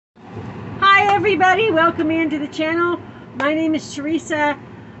everybody, welcome into the channel. My name is Teresa.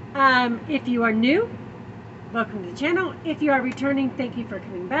 If you are new, welcome to the channel. If you are returning, thank you for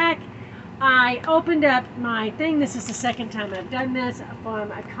coming back. I opened up my thing. This is the second time I've done this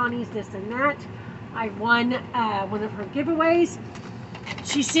from Connie's This and That. I won one of her giveaways.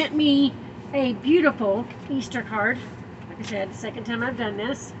 She sent me a beautiful Easter card. Like I said, the second time I've done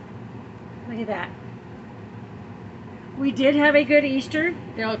this. Look at that. We did have a good Easter.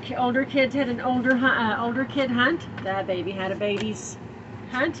 The older kids had an older kid hunt. The baby had a baby's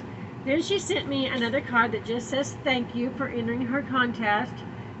hunt. Then she sent me another card that just says thank you for entering her contest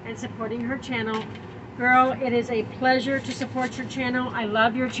and supporting her channel. Girl, it is a pleasure to support your channel. I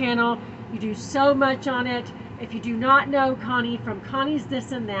love your channel. You do so much on it. If you do not know Connie from Connie's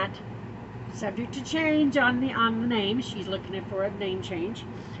This and That, subject to change on the name. She's looking for a name change.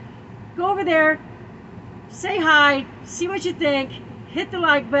 Go over there. Say hi, see what you think, hit the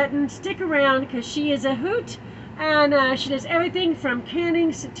like button, stick around because she is a hoot, and she does everything from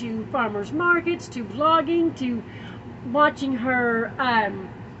cannings to farmers markets to vlogging to watching her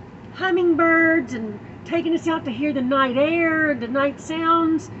hummingbirds and taking us out to hear the night air, the night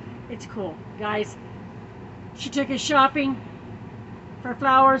sounds. It's cool, guys. She took us shopping for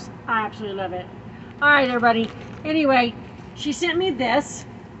flowers. I absolutely love it. All right, everybody. Anyway, she sent me this.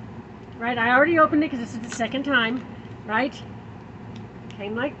 Right, I already opened it because this is the second time, right?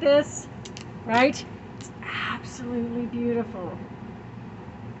 Came like this, right? It's absolutely beautiful,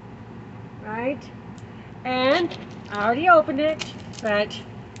 right? And I already opened it, but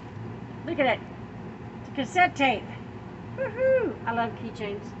look at it. It's a cassette tape. Woohoo! I love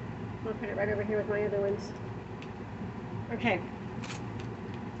keychains. I'm gonna put it right over here with my other ones. Okay.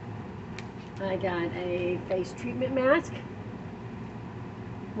 I got a face treatment mask,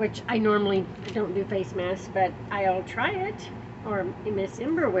 which I normally don't do face masks, but I'll try it, or Miss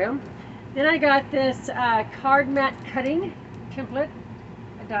Ember will. Then I got this card mat cutting template,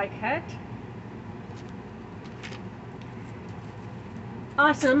 a die cut.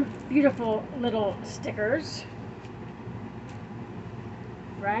 Awesome, beautiful little stickers,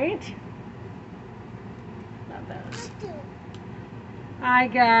 right? Love those. I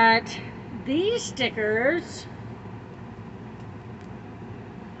got these stickers.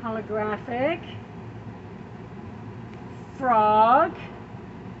 Holographic frog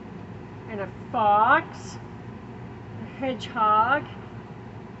and a fox, a hedgehog.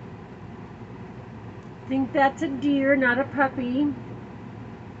 Think that's a deer, not a puppy.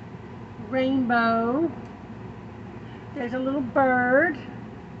 Rainbow. There's a little bird.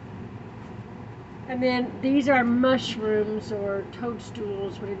 And then these are mushrooms or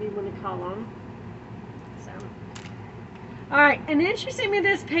toadstools, whatever you want to call them. So. Alright, and then she sent me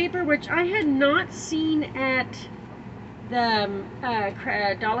this paper, which I had not seen at the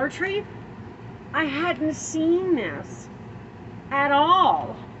Dollar Tree. I hadn't seen this at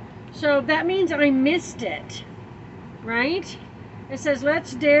all. So that means I missed it, right? It says,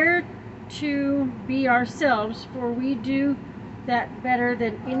 let's dare to be ourselves, for we do that better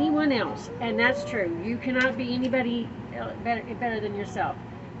than anyone else. And that's true. You cannot be anybody better than yourself.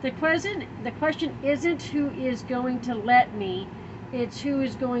 The question isn't who is going to let me, it's who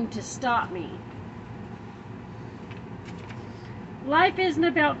is going to stop me. Life isn't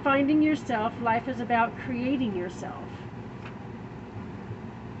about finding yourself, life is about creating yourself.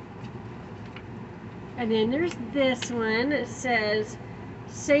 And then there's this one. It says,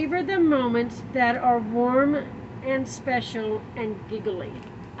 savor the moments that are warm and special and giggly.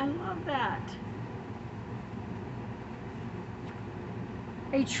 I love that.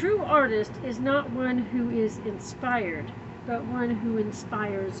 A true artist is not one who is inspired, but one who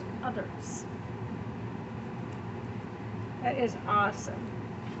inspires others. That is awesome.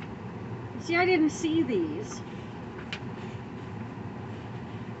 See, I didn't see these.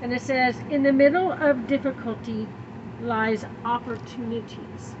 And it says, in the middle of difficulty lies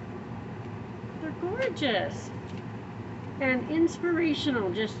opportunities. They're gorgeous and inspirational.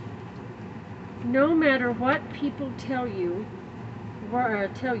 Just no matter what people tell you,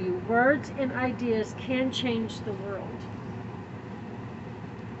 words and ideas can change the world.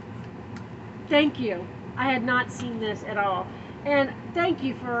 Thank you. I had not seen this at all. And thank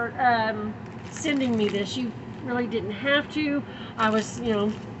you for sending me this. You really didn't have to. I was,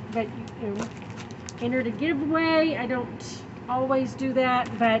 but entered a giveaway. I don't always do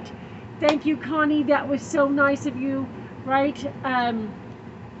that, but thank you, Connie. That was so nice of you, right? And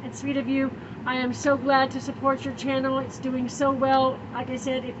sweet of you. I am so glad to support your channel. It's doing so well. Like I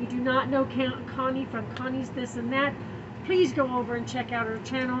said, if you do not know Connie from Connie's This and That, please go over and check out her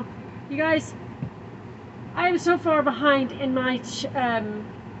channel. You guys, I am so far behind in my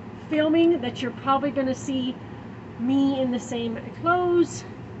filming that you're probably going to see me in the same clothes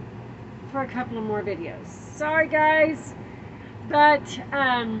for a couple of more videos. Sorry guys, but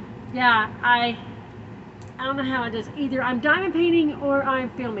yeah, I don't know how it is. Either I'm diamond painting or I'm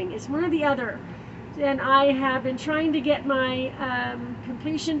filming. It's one or the other. And I have been trying to get my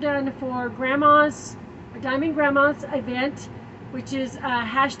completion done for Grandma's, Diamond Grandma's event, which is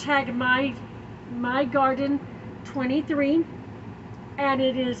hashtag my garden 23, and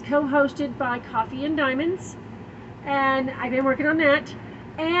it is co-hosted by Coffee and Diamonds, and I've been working on that.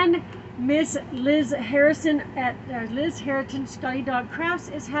 And Miss Liz Harrison at Liz Harrison Scotty Dog Crafts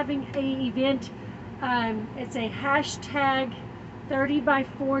is having a event. It's a hashtag 30 by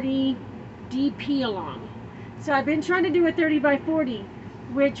 40 DP along. So I've been trying to do a 30 by 40,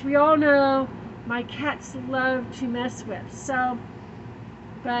 which we all know my cats love to mess with. So,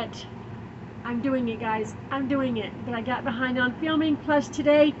 but I'm doing it, guys. I'm doing it. But I got behind on filming. Plus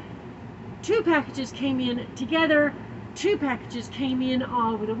today, 2 packages came in together. 2 packages came in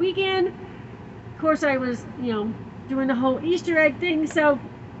all over the weekend. Of course, I was, doing the whole Easter egg thing. So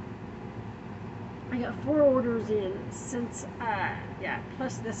I got 4 orders in since,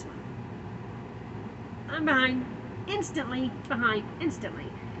 plus this one. I'm behind. Instantly behind. Instantly.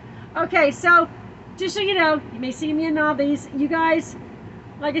 Okay, so just so you know, you may see me in all these. You guys,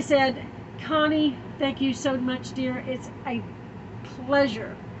 like I said, Connie, thank you so much, dear. It's a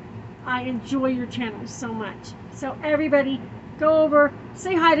pleasure. I enjoy your channel so much. So everybody, go over,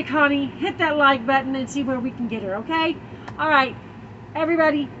 say hi to Connie, hit that like button, and see where we can get her, okay? All right,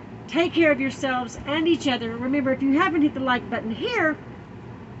 everybody, take care of yourselves and each other. Remember, if you haven't hit the like button here,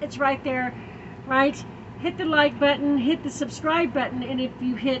 it's right there, right? Hit the like button, hit the subscribe button, and if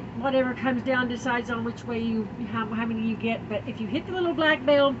you hit whatever comes down, decides on which way how many you get. But if you hit the little black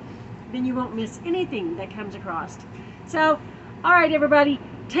bell, then you won't miss anything that comes across. So, all right, everybody,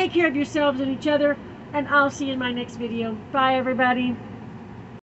 take care of yourselves and each other, and I'll see you in my next video. Bye, everybody.